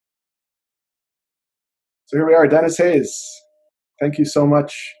So here we are, Denis Hayes. Thank you so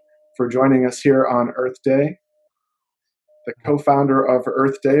much for joining us here on Earth Day, the co-founder of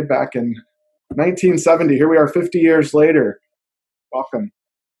Earth Day back in 1970. Here we are 50 years later. Welcome.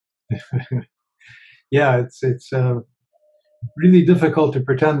 Yeah, it's really difficult to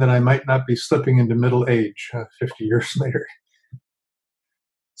pretend that I might not be slipping into middle age 50 years later.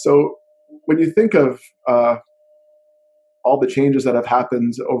 So when you think of all the changes that have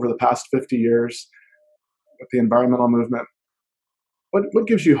happened over the past 50 years with the environmental movement, what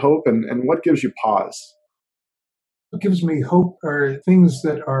gives you hope and what gives you pause? What gives me hope are things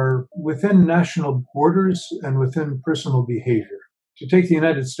that are within national borders and within personal behavior. To take the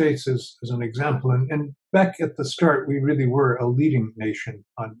United States as an example, and back at the start, we really were a leading nation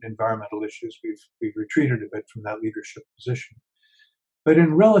on environmental issues. We've retreated a bit from that leadership position. But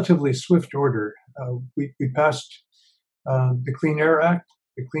in relatively swift order, we passed the Clean Air Act,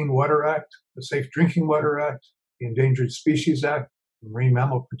 the Clean Water Act, the Safe Drinking Water Act, the Endangered Species Act, the Marine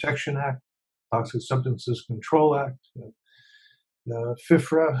Mammal Protection Act, Toxic Substances Control Act, the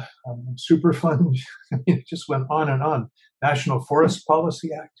FIFRA, Superfund. It just went on and on. National Forest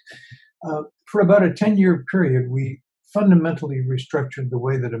Policy Act. For about a 10-year period, we fundamentally restructured the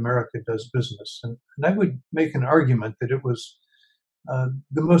way that America does business. And I would make an argument that it was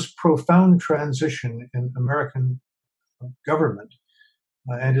the most profound transition in American government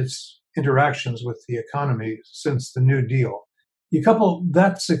and its interactions with the economy since the New Deal. You couple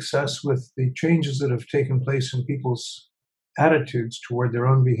that success with the changes that have taken place in people's attitudes toward their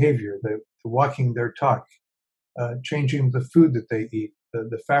own behavior, the walking their talk, changing the food that they eat,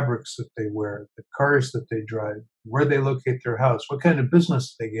 the fabrics that they wear, the cars that they drive, where they locate their house, what kind of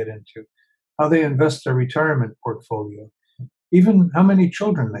business they get into, how they invest their retirement portfolio, even how many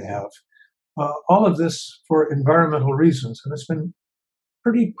children they have. All of this for environmental reasons, and it's been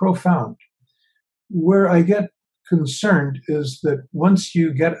pretty profound. Where I get concerned is that once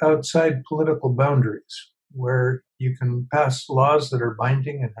you get outside political boundaries, where you can pass laws that are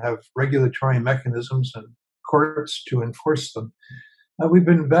binding and have regulatory mechanisms and courts to enforce them, we've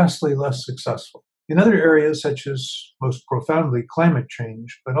been vastly less successful. In other areas, such as most profoundly climate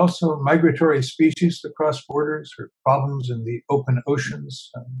change, but also migratory species that cross borders or problems in the open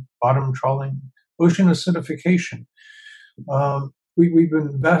oceans, bottom trawling, ocean acidification, we've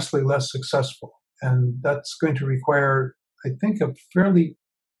been vastly less successful. And that's going to require, I think, a fairly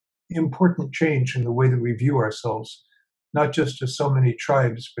important change in the way that we view ourselves, not just as so many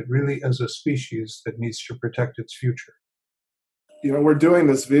tribes, but really as a species that needs to protect its future. You know, we're doing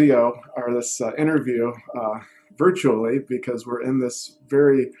this video or this interview virtually because we're in this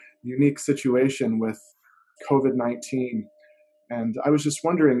very unique situation with COVID-19. And I was just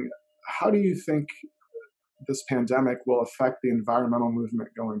wondering, how do you think this pandemic will affect the environmental movement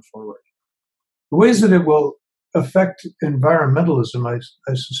going forward? The ways that it will affect environmentalism,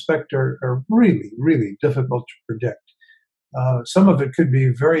 I suspect, are really, really difficult to predict. Some of it could be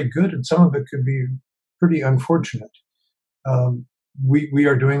very good, and some of it could be pretty unfortunate. We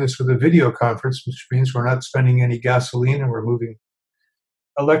are doing this with a video conference, which means we're not spending any gasoline, and we're moving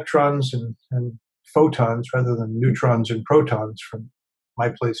electrons and photons rather than neutrons and protons from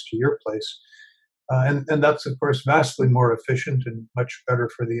my place to your place. And that's, of course, vastly more efficient and much better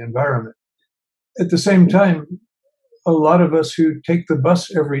for the environment. At the same time, a lot of us who take the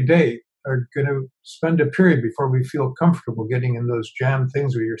bus every day are going to spend a period before we feel comfortable getting in those jam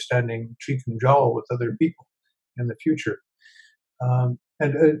things where you're standing cheek and jowl with other people in the future.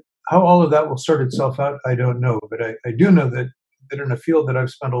 And how all of that will sort itself out, I don't know. But I do know that in a field that I've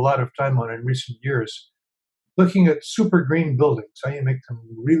spent a lot of time on in recent years, looking at super green buildings, how you make them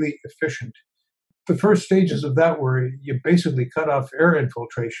really efficient. The first stages of that were you basically cut off air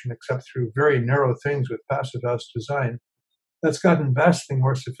infiltration except through very narrow things with passive house design. That's gotten vastly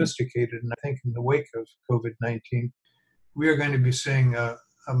more sophisticated, and I think in the wake of COVID-19, we are going to be seeing a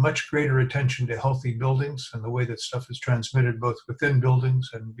much greater attention to healthy buildings and the way that stuff is transmitted both within buildings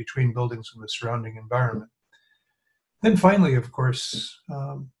and between buildings and the surrounding environment. Then finally, of course,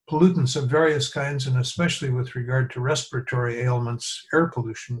 pollutants of various kinds, and especially with regard to respiratory ailments, air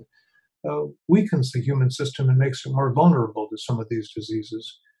pollution, weakens the human system and makes it more vulnerable to some of these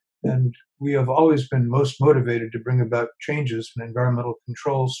diseases. And we have always been most motivated to bring about changes in environmental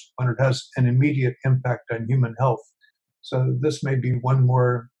controls when it has an immediate impact on human health. So this may be one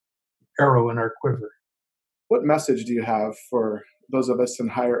more arrow in our quiver. What message do you have for those of us in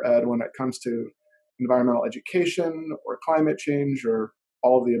higher ed when it comes to environmental education or climate change or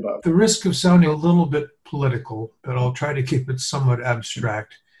all of the above? The risk of sounding a little bit political, but I'll try to keep it somewhat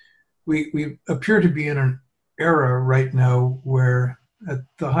abstract. We appear to be in an era right now where at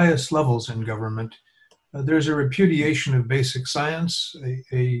the highest levels in government, There's a repudiation of basic science,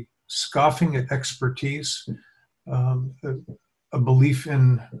 a scoffing at expertise, a belief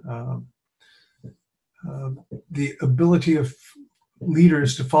in the ability of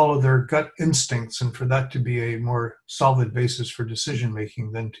leaders to follow their gut instincts and for that to be a more solid basis for decision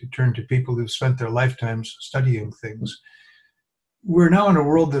making than to turn to people who've spent their lifetimes studying things. We're now in a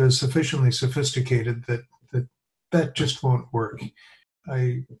world that is sufficiently sophisticated that just won't work.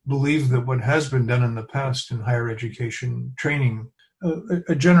 I believe that what has been done in the past in higher education training,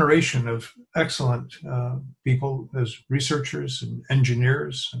 a generation of excellent people as researchers and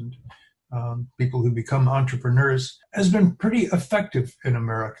engineers and people who become entrepreneurs, has been pretty effective in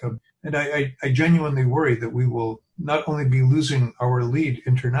America. And I genuinely worry that we will not only be losing our lead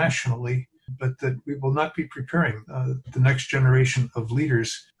internationally, but that we will not be preparing the next generation of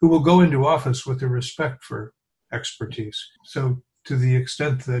leaders who will go into office with a respect for expertise. So to the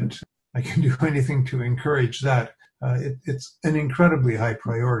extent that I can do anything to encourage that, it's an incredibly high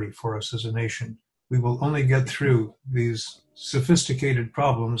priority for us as a nation. We will only get through these sophisticated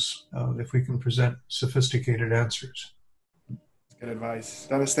problems if we can present sophisticated answers. Good advice.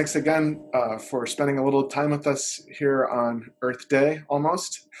 Dennis, thanks again for spending a little time with us here on Earth Day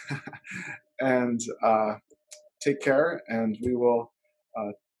almost. And take care, and we will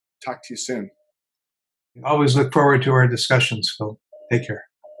talk to you soon. Always look forward to our discussions, Phil. Take care.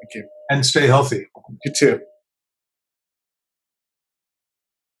 Thank you. And stay healthy. You too.